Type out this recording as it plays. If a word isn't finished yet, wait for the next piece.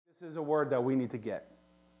This is a word that we need to get.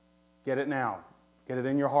 Get it now. Get it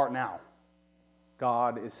in your heart now.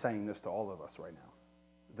 God is saying this to all of us right now.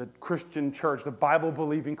 The Christian church, the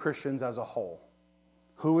Bible-believing Christians as a whole.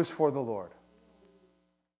 Who is for the Lord?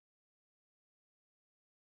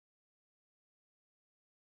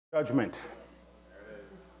 Judgment.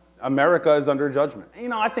 America is under judgment. You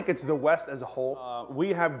know, I think it's the West as a whole. We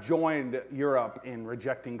have joined Europe in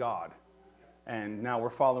rejecting God, and now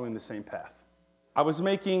we're following the same path. I was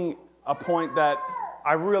making a point that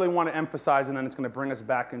I really want to emphasize, and then it's going to bring us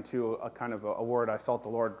back into a kind of a word I felt the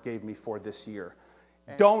Lord gave me for this year.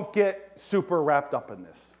 Don't get super wrapped up in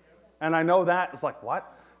this. And I know that it's like,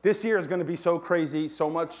 what? This year is going to be so crazy, so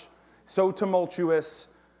much, so tumultuous.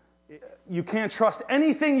 You can't trust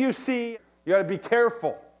anything you see. You got to be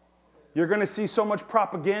careful. You're going to see so much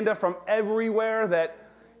propaganda from everywhere that,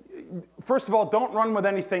 first of all, don't run with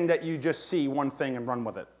anything that you just see one thing and run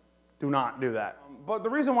with it. Do not do that. But the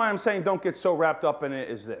reason why I'm saying don't get so wrapped up in it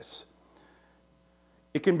is this.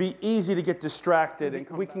 It can be easy to get distracted, and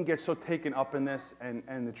we can get so taken up in this,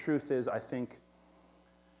 and the truth is, I think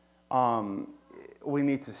we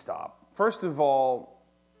need to stop. First of all,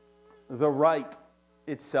 the right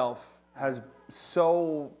itself has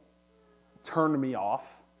so turned me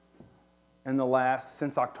off in the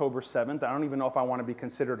since October 7th. I don't even know if I want to be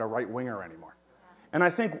considered a right-winger anymore. And I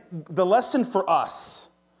think the lesson for us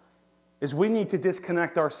is we need to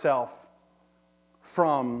disconnect ourselves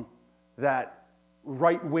from that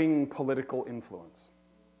right-wing political influence.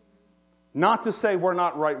 Not to say we're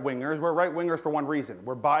not right-wingers. We're right-wingers for one reason.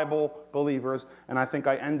 We're Bible believers, and I think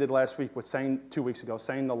I ended last week with saying, 2 weeks ago,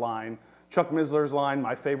 saying the line, Chuck Missler's line,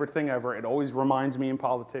 my favorite thing ever. It always reminds me in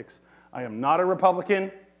politics, I am not a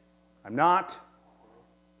Republican. I'm not.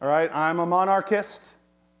 All right? I'm a monarchist.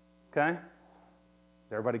 Okay?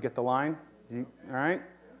 Does everybody get the line? All right?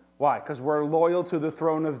 Why? Because we're loyal to the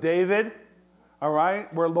throne of David. All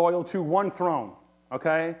right? We're loyal to one throne.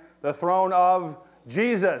 Okay? The throne of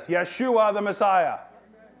Jesus, Yeshua the Messiah.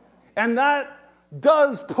 And that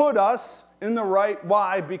does put us in the right.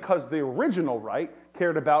 Why? Because the original right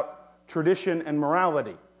cared about tradition and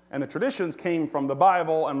morality. And the traditions came from the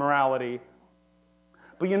Bible and morality.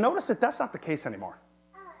 But you notice that that's not the case anymore.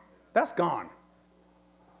 That's gone.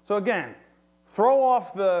 So again, throw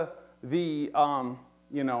off the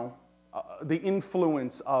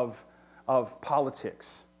influence of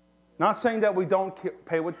politics. Not saying that we don't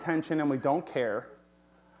pay attention and we don't care,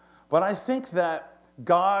 but I think that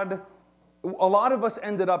God, a lot of us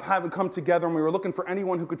ended up having come together and we were looking for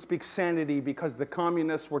anyone who could speak sanity because the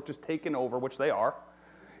communists were just taken over, which they are.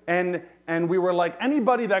 And we were like,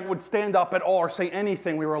 anybody that would stand up at all or say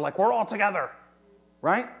anything, we were like, we're all together,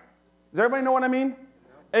 right? Does everybody know what I mean?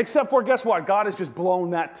 Except for, guess what? God has just blown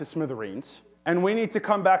that to smithereens. And we need to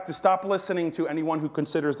come back to stop listening to anyone who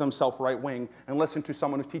considers themselves right-wing and listen to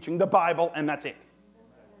someone who's teaching the Bible, and that's it.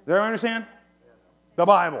 Does everyone understand? The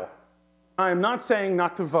Bible. I am not saying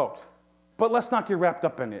not to vote, but let's not get wrapped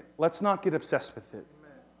up in it. Let's not get obsessed with it.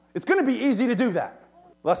 It's going to be easy to do that.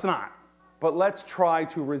 Let's not. But let's try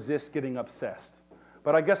to resist getting obsessed.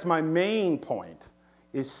 But I guess my main point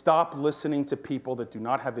is stop listening to people that do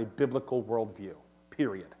not have a biblical worldview,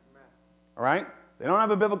 period. All right? They don't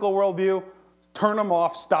have a biblical worldview. Turn them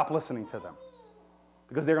off. Stop listening to them.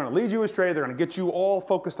 Because they're going to lead you astray. They're going to get you all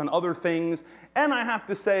focused on other things. And I have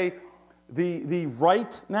to say, the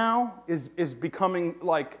right now is becoming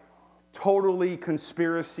like totally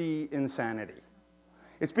conspiracy insanity.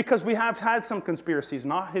 It's because we have had some conspiracies,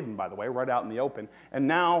 not hidden, by the way, right out in the open. And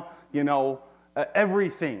now,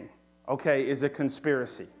 everything, okay, is a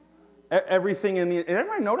conspiracy. Everything in the...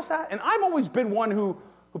 Everybody notice that? And I've always been one who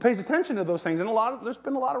pays attention to those things. And there's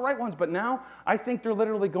been a lot of right ones. But now, I think they're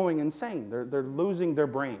literally going insane. They're losing their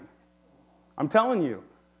brain. I'm telling you,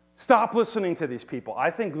 stop listening to these people.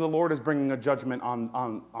 I think the Lord is bringing a judgment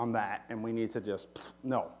on that. And we need to just,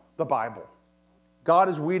 no, the Bible. God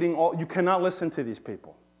is weeding all. You cannot listen to these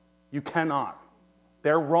people. You cannot.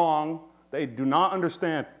 They're wrong. They do not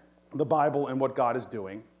understand the Bible and what God is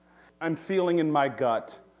doing. I'm feeling in my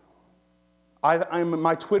gut. I'm in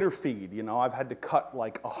my Twitter feed, I've had to cut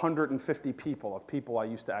like 150 people of people I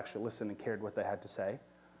used to actually listen and cared what they had to say.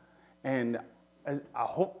 And I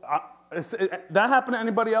hope, that happened to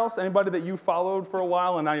anybody else? Anybody that you followed for a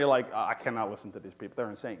while and now you're like, I cannot listen to these people.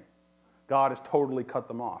 They're insane. God has totally cut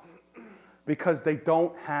them off. Because they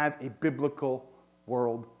don't have a biblical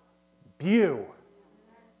world view.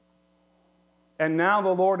 And now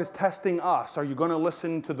the Lord is testing us. Are you going to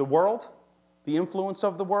listen to the world, the influence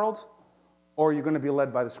of the world, or are you going to be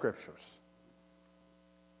led by the Scriptures?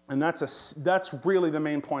 And that's really the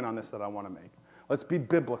main point on this that I want to make. Let's be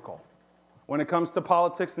biblical. When it comes to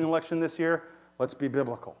politics and the election this year, let's be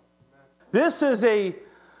biblical. This is a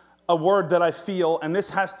word that I feel, and this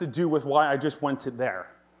has to do with why I just went to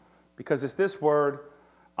there. Because it's this word,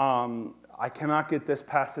 I cannot get this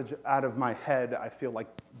passage out of my head. I feel like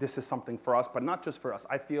this is something for us, but not just for us.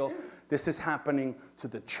 I feel this is happening to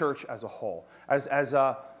the church as a whole. As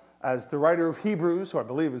the writer of Hebrews, who I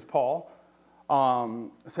believe is Paul,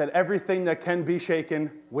 said, everything that can be shaken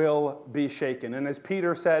will be shaken. And as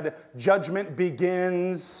Peter said, judgment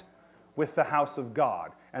begins with the house of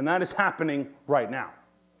God. And that is happening right now.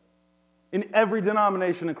 In every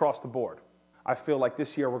denomination across the board. I feel like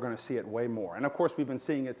this year we're going to see it way more. And of course, we've been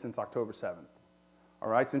seeing it since October 7th. All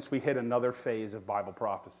right, since we hit another phase of Bible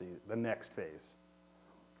prophecy, the next phase.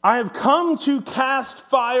 I have come to cast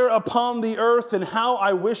fire upon the earth, and how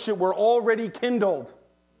I wish it were already kindled.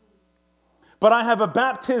 But I have a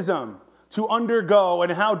baptism to undergo,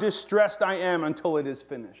 and how distressed I am until it is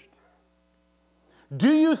finished.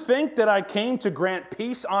 Do you think that I came to grant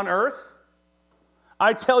peace on earth?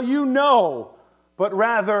 I tell you no, but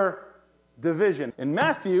rather division. In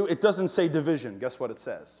Matthew, it doesn't say division. Guess what it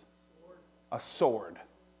says? A sword.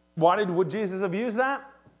 Why would Jesus have used that?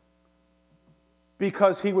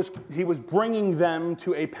 Because he was bringing them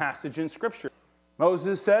to a passage in Scripture.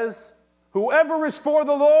 Moses says, whoever is for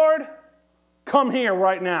the Lord, come here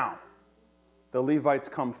right now. The Levites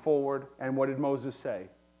come forward, and what did Moses say?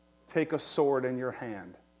 Take a sword in your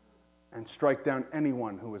hand and strike down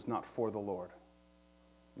anyone who is not for the Lord.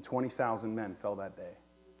 And 20,000 men fell that day.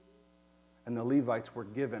 And the Levites were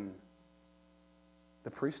given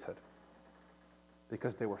the priesthood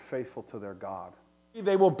because they were faithful to their God.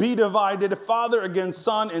 They will be divided, father against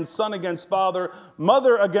son and son against father,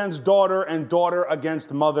 mother against daughter and daughter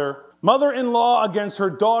against mother, mother-in-law against her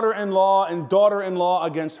daughter-in-law and daughter-in-law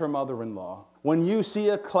against her mother-in-law. When you see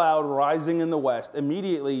a cloud rising in the west,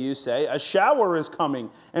 immediately you say, a shower is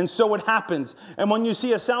coming, and so it happens. And when you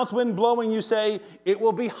see a south wind blowing, you say, it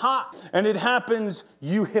will be hot. And it happens,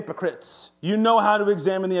 you hypocrites. You know how to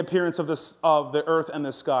examine the appearance of the earth and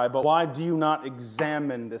the sky, but why do you not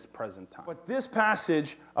examine this present time? But this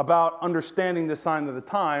passage about understanding the sign of the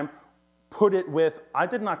time, put it with, I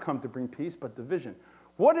did not come to bring peace, but division.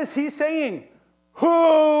 What is he saying?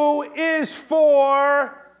 Who is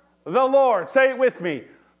for the Lord? Say it with me.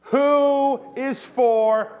 Who is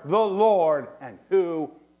for the Lord and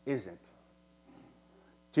who isn't?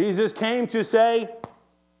 Jesus came to say,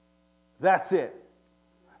 that's it.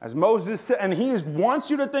 As Moses said, and he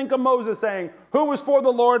wants you to think of Moses saying, who is for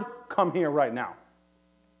the Lord? Come here right now.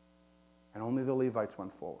 And only the Levites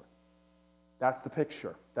went forward. That's the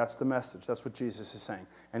picture. That's the message. That's what Jesus is saying.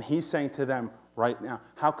 And he's saying to them right now,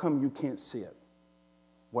 how come you can't see it?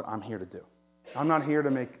 What I'm here to do. I'm not here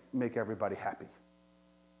to make everybody happy.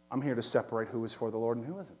 I'm here to separate who is for the Lord and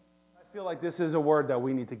who isn't. I feel like this is a word that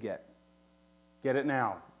we need to get. Get it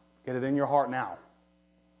now. Get it in your heart now.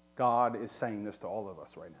 God is saying this to all of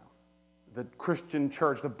us right now. The Christian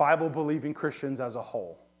church, the Bible-believing Christians as a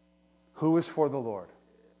whole, who is for the Lord?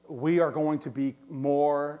 We are going to be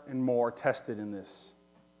more and more tested in this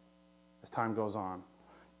as time goes on.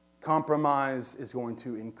 Compromise is going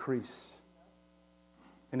to increase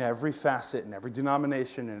in every facet, in every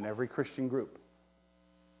denomination, and in every Christian group.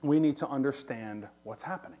 We need to understand what's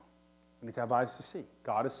happening. We need to have eyes to see.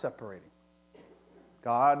 God is separating.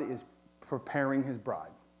 God is preparing his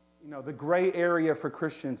bride. You know, the gray area for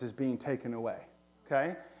Christians is being taken away,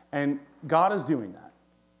 okay? And God is doing that,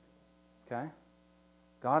 okay?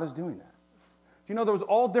 God is doing that. Do you know there was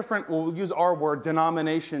all different, we'll use our word,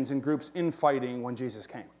 denominations and groups infighting when Jesus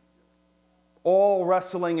came? All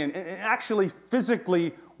wrestling and actually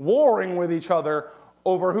physically warring with each other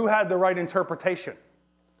over who had the right interpretation.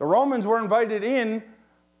 The Romans were invited in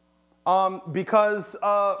because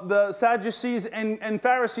the Sadducees and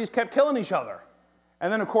Pharisees kept killing each other.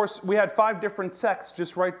 And then, of course, we had 5 different sects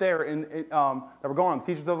just right there that were going on. The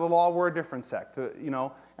teachers of the law were a different sect, you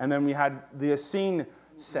know, and then we had the Essene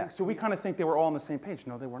sect. So we kind of think they were all on the same page.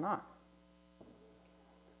 No, they were not.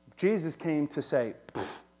 Jesus came to say,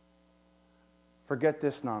 forget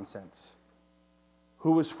this nonsense.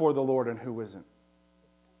 Who is for the Lord and who isn't?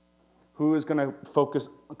 Who is going to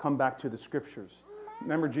come back to the Scriptures?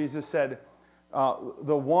 Remember, Jesus said,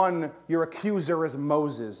 your accuser is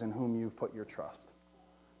Moses in whom you've put your trust.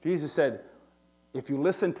 Jesus said, if you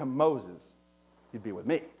listen to Moses, you'd be with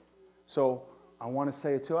me. So I want to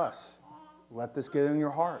say it to us. Let this get in your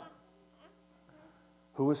heart.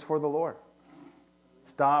 Who is for the Lord?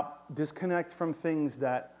 Stop, disconnect from things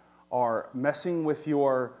that are messing with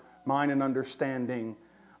your mind and understanding,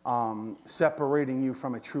 separating you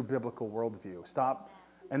from a true biblical worldview. Stop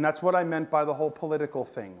And that's what I meant by the whole political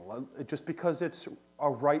thing. Just because it's a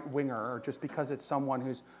right-winger or just because it's someone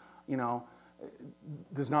who's,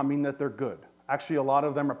 does not mean that they're good. Actually, a lot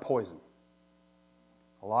of them are poison.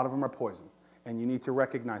 A lot of them are poison. And you need to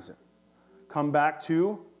recognize it. Come back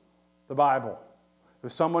to the Bible.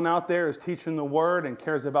 If someone out there is teaching the Word and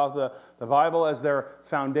cares about the Bible as their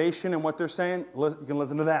foundation and what they're saying, you can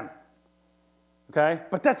listen to them. Okay?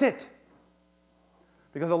 But that's it.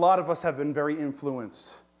 Because a lot of us have been very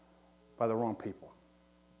influenced by the wrong people.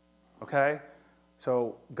 Okay?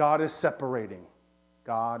 So God is separating.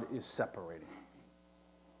 God is separating.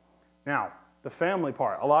 Now, the family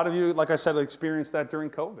part. A lot of you, like I said, experienced that during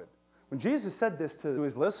COVID. When Jesus said this to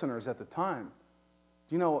his listeners at the time,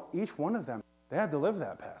 each one of them, they had to live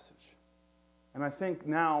that passage. And I think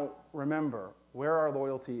now, remember, where our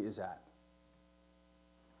loyalty is at.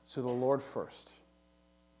 To the Lord first.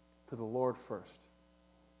 To the Lord first.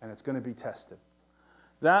 And it's going to be tested.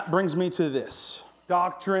 That brings me to this.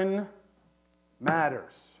 Doctrine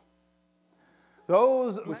matters.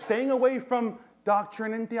 Those staying away from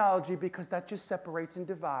doctrine and theology because that just separates and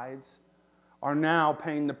divides are now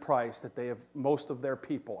paying the price that most of their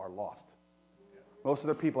people are lost. Most of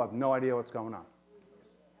their people have no idea what's going on.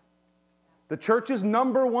 The church's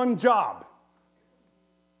number one job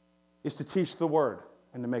is to teach the word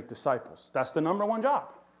and to make disciples. That's the number one job.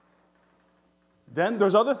 Then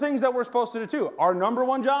there's other things that we're supposed to do too. Our number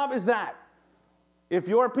one job is that. If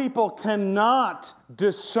your people cannot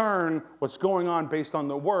discern what's going on based on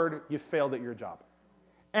the word, you failed at your job.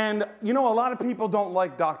 And a lot of people don't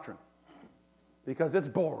like doctrine because it's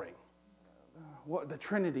boring. What, the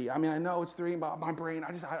Trinity, I know it's three, but my brain,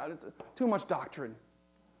 it's too much doctrine.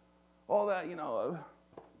 All that,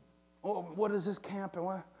 what is this camp and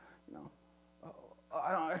what,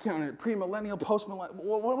 I can't, premillennial, postmillennial,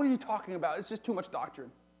 what are you talking about? It's just too much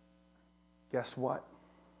doctrine. Guess what?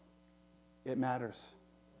 It matters.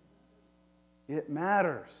 It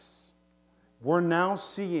matters. We're now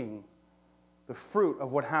seeing the fruit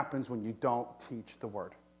of what happens when you don't teach the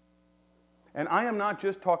word. And I am not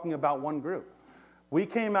just talking about one group. We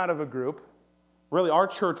came out of a group, really our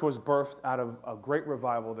church was birthed out of a great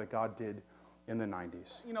revival that God did in the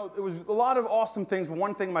 90s. There was a lot of awesome things, but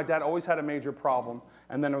one thing my dad always had a major problem,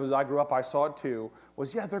 and then as I grew up I saw it too,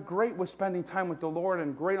 was they're great with spending time with the Lord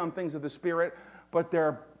and great on things of the Spirit, but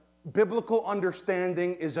their biblical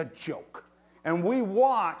understanding is a joke. And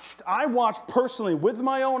I watched personally with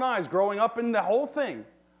my own eyes growing up in the whole thing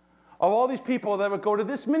of all these people that would go to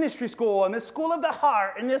this ministry school and this school of the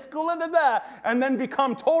heart and this school of the and then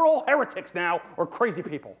become total heretics now or crazy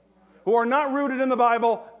people who are not rooted in the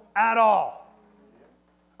Bible at all.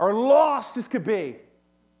 Or lost as could be.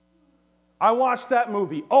 I watched that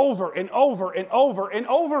movie over and over and over and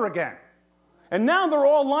over again. And now they're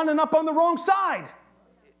all lining up on the wrong side.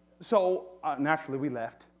 So naturally we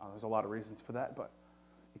left. There's a lot of reasons for that, but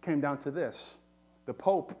it came down to this. The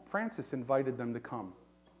Pope, Francis, invited them to come.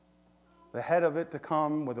 The head of it to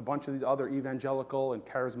come with a bunch of these other evangelical and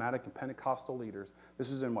charismatic and Pentecostal leaders. This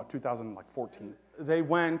was in 2014. They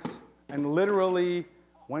went and literally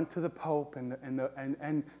went to the Pope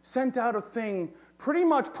and sent out a thing pretty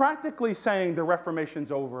much practically saying the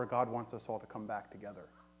Reformation's over, God wants us all to come back together.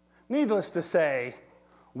 Needless to say,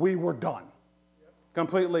 we were done.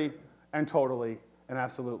 Completely and totally and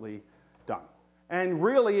absolutely done. And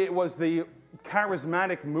really it was the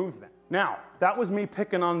charismatic movement. Now, that was me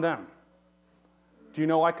picking on them. Do you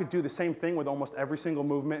know I could do the same thing with almost every single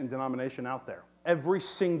movement and denomination out there? Every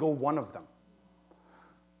single one of them.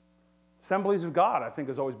 Assemblies of God, I think,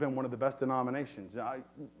 has always been one of the best denominations.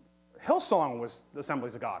 Hillsong was the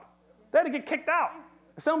Assemblies of God. They had to get kicked out.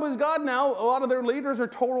 Assemblies of God now, a lot of their leaders are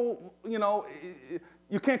total,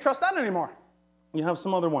 you can't trust that anymore. You have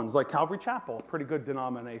some other ones, like Calvary Chapel, a pretty good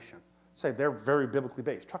denomination. Say they're very biblically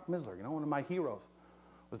based. Chuck Missler, one of my heroes,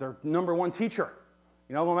 was their number one teacher.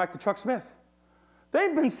 Going back to Chuck Smith.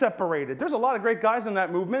 They've been separated. There's a lot of great guys in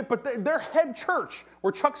that movement, but their head church,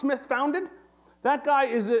 where Chuck Smith founded, that guy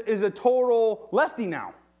is a total lefty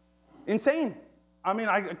now. Insane.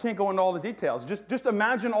 I can't go into all the details. Just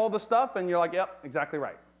imagine all the stuff, and you're like, yep, exactly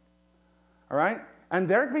right. All right? And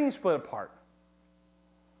they're being split apart.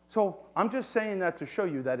 So I'm just saying that to show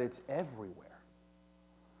you that it's everywhere.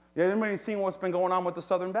 Yeah, everybody seen what's been going on with the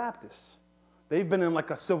Southern Baptists? They've been in like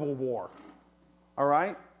a civil war. All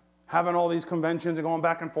right? Having all these conventions and going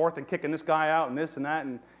back and forth and kicking this guy out and this and that.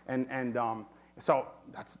 So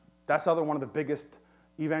that's one of the biggest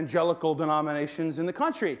evangelical denominations in the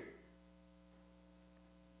country.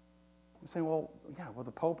 I'm saying,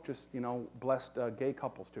 the Pope just, blessed gay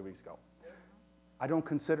couples 2 weeks ago. I don't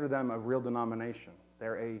consider them a real denomination.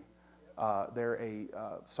 They're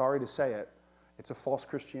sorry to say it, it's a false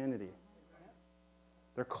Christianity.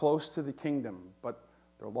 They're close to the kingdom, but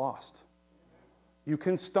they're lost. You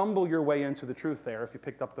can stumble your way into the truth there if you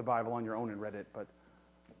picked up the Bible on your own and read it, but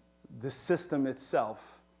the system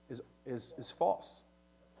itself is false.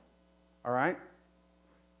 All right?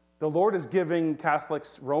 The Lord is giving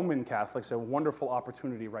Catholics, Roman Catholics, a wonderful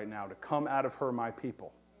opportunity right now to come out of her, my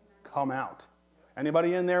people. Come out.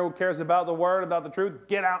 Anybody in there who cares about the word, about the truth,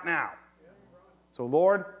 get out now. So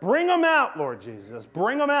Lord, bring them out, Lord Jesus.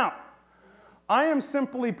 Bring them out. I am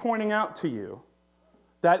simply pointing out to you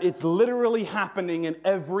that it's literally happening in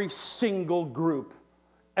every single group,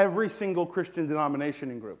 every single Christian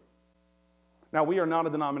denomination and group. Now, we are not a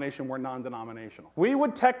denomination, we're non-denominational. We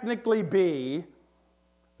would technically be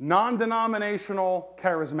non-denominational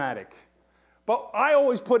charismatic. But I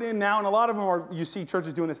always put in now, and a lot of them are, you see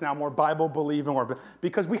churches doing this now, more Bible-believing, or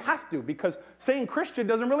because we have to, because saying Christian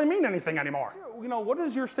doesn't really mean anything anymore. You know, what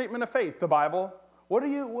is your statement of faith? The Bible.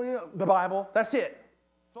 The Bible, that's it.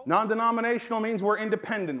 Non-denominational means we're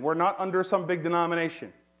independent. We're not under some big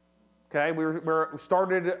denomination. Okay, we were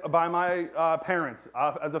started by my parents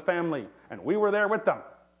as a family, and we were there with them.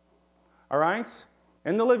 All right?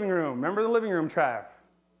 In the living room. Remember the living room, Trav?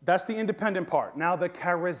 That's the independent part. Now the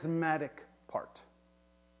charismatic part.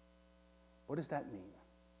 What does that mean?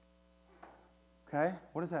 Okay?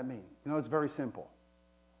 What does that mean? You know, it's very simple.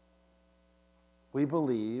 We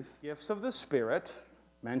believe gifts of the Spirit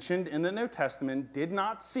mentioned in the New Testament did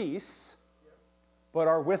not cease, but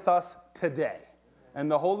are with us today. And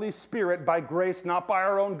the Holy Spirit, by grace, not by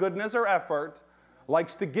our own goodness or effort,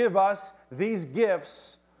 likes to give us these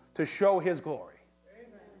gifts to show His glory.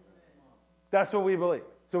 Amen. That's what we believe.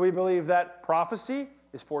 So we believe that prophecy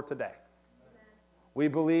is for today. Amen. We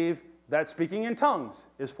believe that speaking in tongues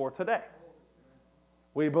is for today.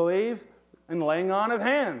 We believe in laying on of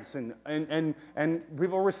hands and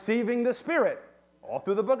people receiving the Spirit all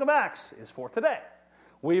through the book of Acts is for today.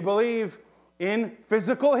 We believe in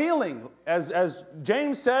physical healing. As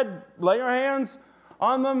James said, lay your hands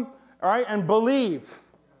on them, all right, and believe,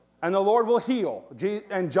 and the Lord will heal.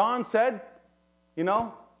 And John said, you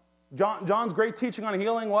know, John's great teaching on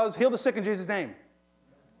healing was, heal the sick in Jesus' name.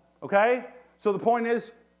 Okay? So the point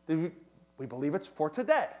is, we believe it's for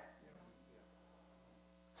today.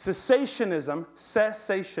 Cessationism,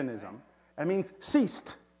 that means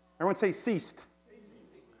ceased. Everyone say ceased.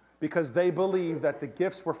 Because they believe that the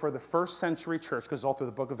gifts were for the first century church, because all through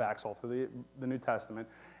the book of Acts, all through the New Testament,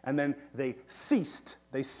 and then they ceased.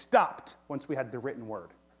 They stopped once we had the written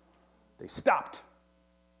word. They stopped.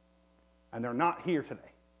 And they're not here today.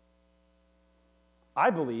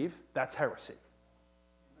 I believe that's heresy.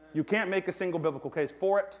 You can't make a single biblical case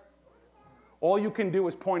for it. All you can do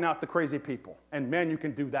is point out the crazy people. And man, you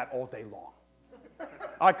can do that all day long.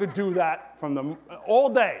 I could do that all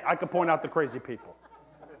day. I could point out the crazy people.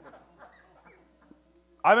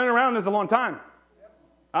 I've been around this a long time.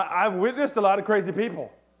 I've witnessed a lot of crazy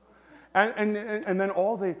people. And then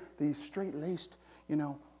all the straight-laced, you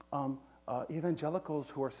know,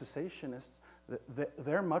 evangelicals who are cessationists,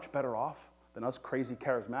 they're much better off than us crazy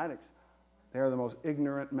charismatics. They're the most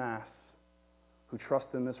ignorant mass who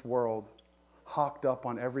trust in this world, hocked up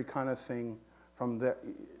on every kind of thing.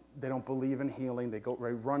 They don't believe in healing. They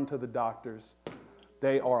run to the doctors.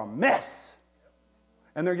 They are a mess.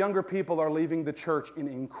 And their younger people are leaving the church in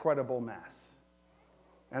incredible mass.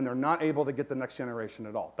 And they're not able to get the next generation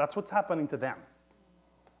at all. That's what's happening to them.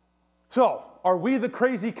 So, are we the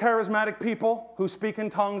crazy charismatic people who speak in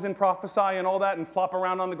tongues and prophesy and all that and flop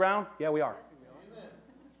around on the ground? Yeah, we are.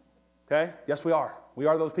 Okay? Yes, we are. We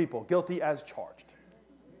are those people, guilty as charged.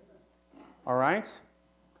 All right?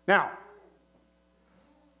 Now,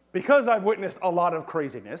 because I've witnessed a lot of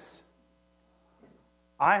craziness,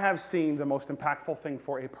 I have seen the most impactful thing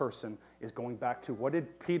for a person is going back to, what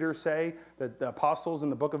did Peter say that the apostles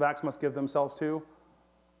in the book of Acts must give themselves to?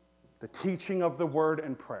 The teaching of the word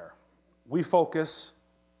and prayer. We focus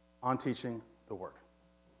on teaching the word.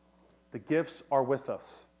 The gifts are with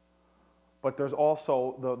us. But there's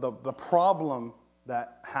also the problem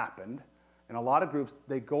that happened. In a lot of groups,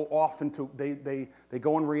 they go off into, they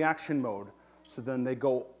go in reaction mode. So then they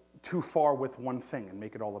go too far with one thing and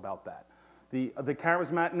make it all about that. The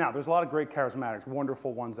charismatic, now there's a lot of great charismatics,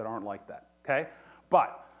 wonderful ones that aren't like that, okay?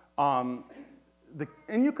 But, and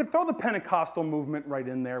you could throw the Pentecostal movement right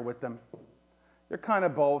in there with them. They're kind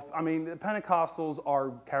of both. I mean, the Pentecostals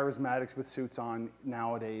are charismatics with suits on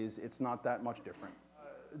nowadays. It's not that much different.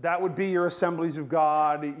 That would be your Assemblies of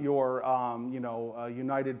God, your,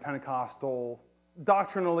 United Pentecostal.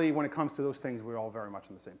 Doctrinally, when it comes to those things, we're all very much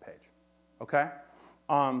on the same page, okay?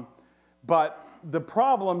 But the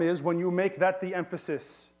problem is when you make that the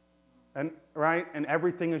emphasis, and right, and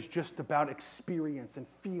everything is just about experience and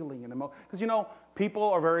feeling and emotion. Because, you know, people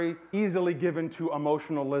are very easily given to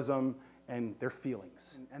emotionalism and their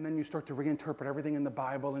feelings. And then you start to reinterpret everything in the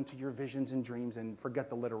Bible into your visions and dreams and forget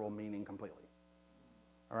the literal meaning completely.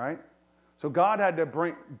 All right? So God had to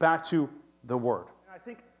bring back to the Word. And I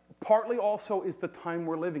think partly also is the time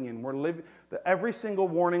we're living in. Every single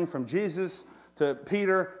warning from Jesus to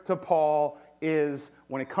Peter to Paul is,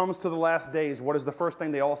 when it comes to the last days, what is the first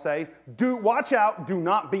thing they all say? Watch out, do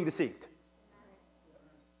not be deceived.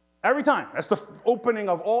 Every time. That's the opening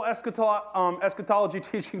of all eschatology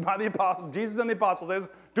teaching by the apostles. Jesus and the apostles says,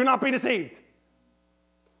 do not be deceived.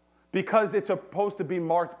 Because it's supposed to be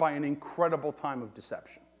marked by an incredible time of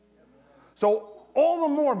deception. So all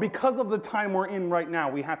the more, because of the time we're in right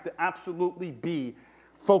now, we have to absolutely be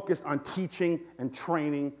focused on teaching and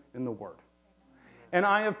training in the Word. And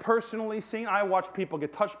I have personally seen, I watch people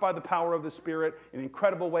get touched by the power of the Spirit in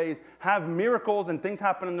incredible ways, have miracles and things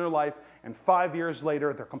happen in their life, and 5 years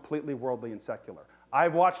later, they're completely worldly and secular.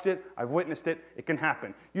 I've watched it. I've witnessed it. It can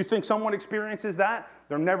happen. You think someone experiences that,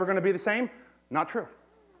 they're never going to be the same? Not true.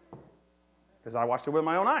 Because I watched it with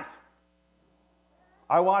my own eyes.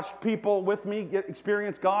 I watched people with me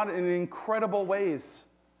experience God in incredible ways.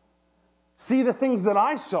 See the things that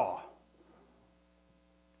I saw.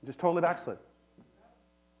 Just totally backslid.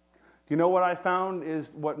 You know what I found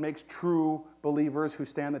is what makes true believers who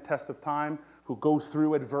stand the test of time, who go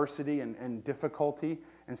through adversity and difficulty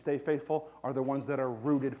and stay faithful, are the ones that are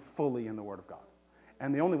rooted fully in the Word of God.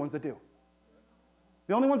 And the only ones that do.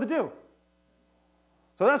 The only ones that do.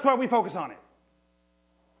 So that's why we focus on it.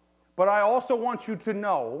 But I also want you to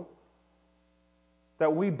know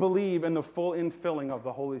that we believe in the full infilling of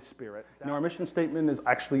the Holy Spirit. And our mission statement is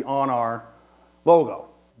actually on our logo.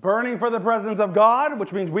 Burning for the presence of God,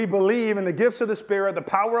 which means we believe in the gifts of the Spirit, the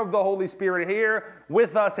power of the Holy Spirit here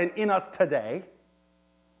with us and in us today,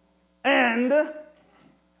 and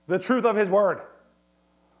the truth of His Word.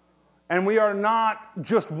 And we are not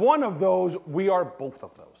just one of those, we are both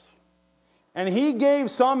of those. And He gave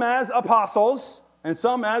some as apostles and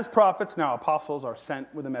some as prophets. Now, apostles are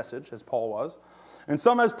sent with a message, as Paul was. And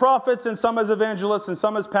some as prophets, and some as evangelists, and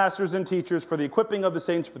some as pastors and teachers for the equipping of the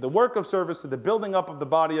saints, for the work of service, to the building up of the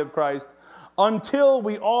body of Christ, until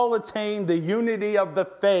we all attain the unity of the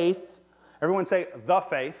faith. Everyone say, the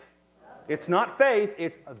faith. It's not faith,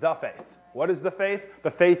 it's the faith. What is the faith?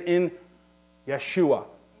 The faith in Yeshua,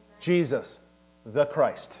 Jesus, the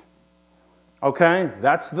Christ. Okay?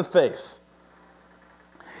 That's the faith.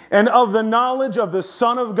 And of the knowledge of the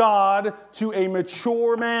Son of God to a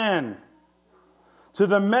mature man, to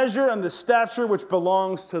the measure and the stature which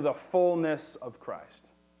belongs to the fullness of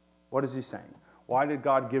Christ. What is he saying? Why did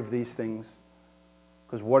God give these things?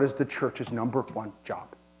 Because what is the church's number one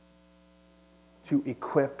job? To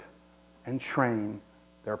equip and train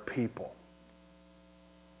their people.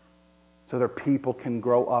 So their people can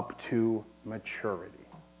grow up to maturity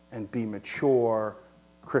and be mature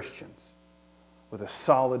Christians with a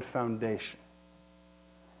solid foundation.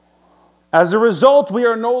 As a result, we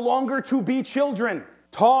are no longer to be children,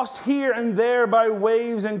 tossed here and there by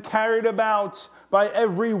waves and carried about by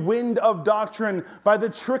every wind of doctrine, by the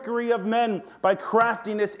trickery of men, by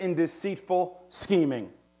craftiness in deceitful scheming.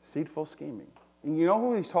 Deceitful scheming. And you know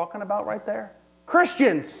who he's talking about right there?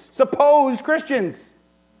 Christians, supposed Christians.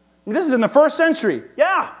 This is in the first century.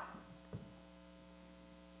 Yeah.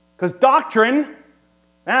 Because doctrine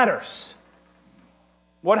matters.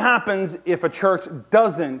 What happens if a church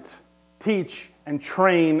doesn't teach and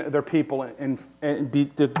train their people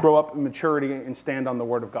to grow up in maturity and stand on the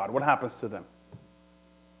Word of God? What happens to them?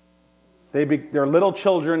 They're little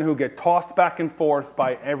children who get tossed back and forth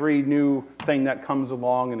by every new thing that comes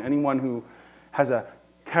along, and anyone who has a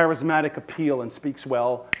charismatic appeal and speaks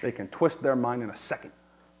well, they can twist their mind in a second.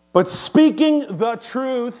 But speaking the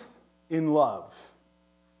truth in love,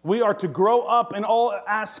 we are to grow up in all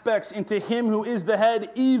aspects into Him who is the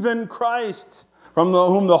head, even Christ, from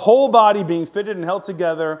whom the whole body, being fitted and held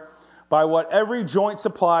together by what every joint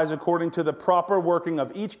supplies according to the proper working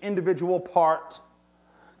of each individual part,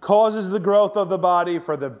 causes the growth of the body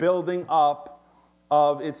for the building up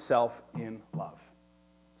of itself in love.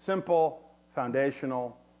 Simple,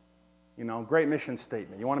 foundational, great mission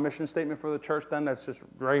statement. You want a mission statement for the church then? That's just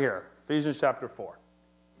right here, Ephesians chapter 4.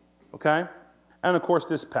 Okay? And of course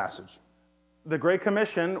this passage. The Great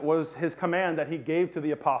Commission was His command that He gave to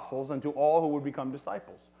the apostles and to all who would become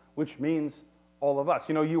disciples, which means all of us.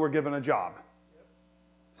 You were given a job.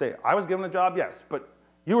 Say, I was given a job? Yes, but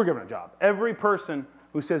you were given a job. Every person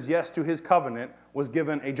who says yes to His covenant was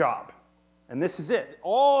given a job. And this is it.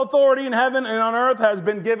 All authority in heaven and on earth has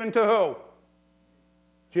been given to who?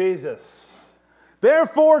 Jesus.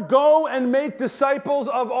 Therefore, go and make disciples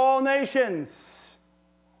of all nations,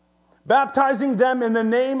 baptizing them in the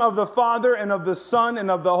name of the Father and of the Son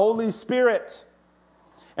and of the Holy Spirit,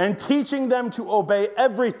 and teaching them to obey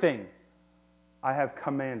everything I have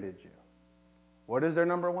commanded you. What is their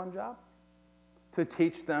number one job? To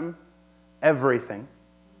teach them everything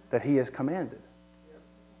that he has commanded.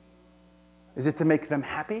 Is it to make them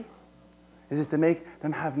happy? Is it to make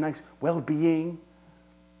them have nice well-being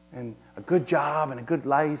and a good job and a good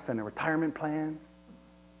life and a retirement plan?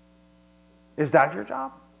 Is that your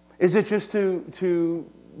job? Is it just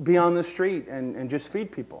to be on the street and just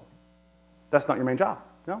feed people? That's not your main job.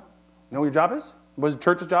 No? You know what your job is? What the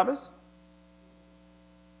church's job is?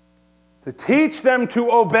 To teach them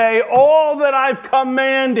to obey all that I've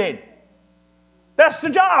commanded. That's the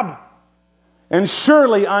job. And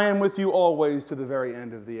surely I am with you always to the very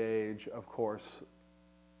end of the age, of course.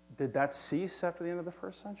 Did that cease after the end of the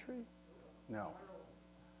first century? No.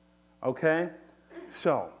 Okay?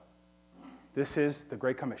 So, this is the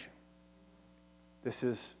Great Commission. This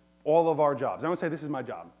is all of our jobs. I would say this is my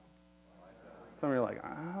job. Some of you are like,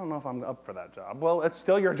 I don't know if I'm up for that job. Well, it's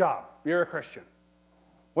still your job. You're a Christian.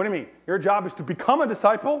 What do you mean? Your job is to become a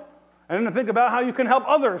disciple and then to think about how you can help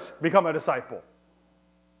others become a disciple.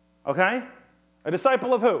 Okay? A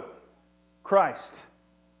disciple of who? Christ.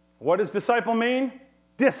 What does disciple mean?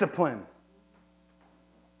 Discipline.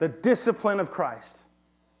 The discipline of Christ.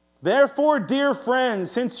 Therefore, dear friends,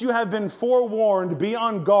 since you have been forewarned, be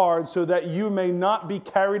on guard so that you may not be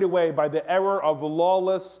carried away by the error of the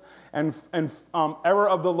lawless and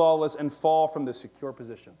fall from the secure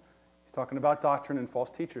position. He's talking about doctrine and false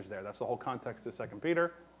teachers there. That's the whole context of 2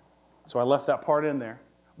 Peter. So I left that part in there.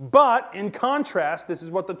 But in contrast, this is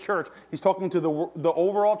what the church, he's talking to the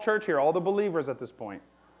overall church here, all the believers at this point.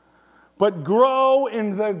 But grow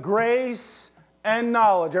in the grace and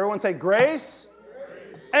knowledge. Everyone say grace,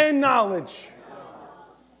 and knowledge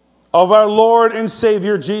of our Lord and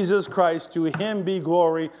Savior Jesus Christ. To him be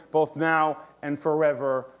glory both now and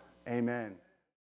forever. Amen.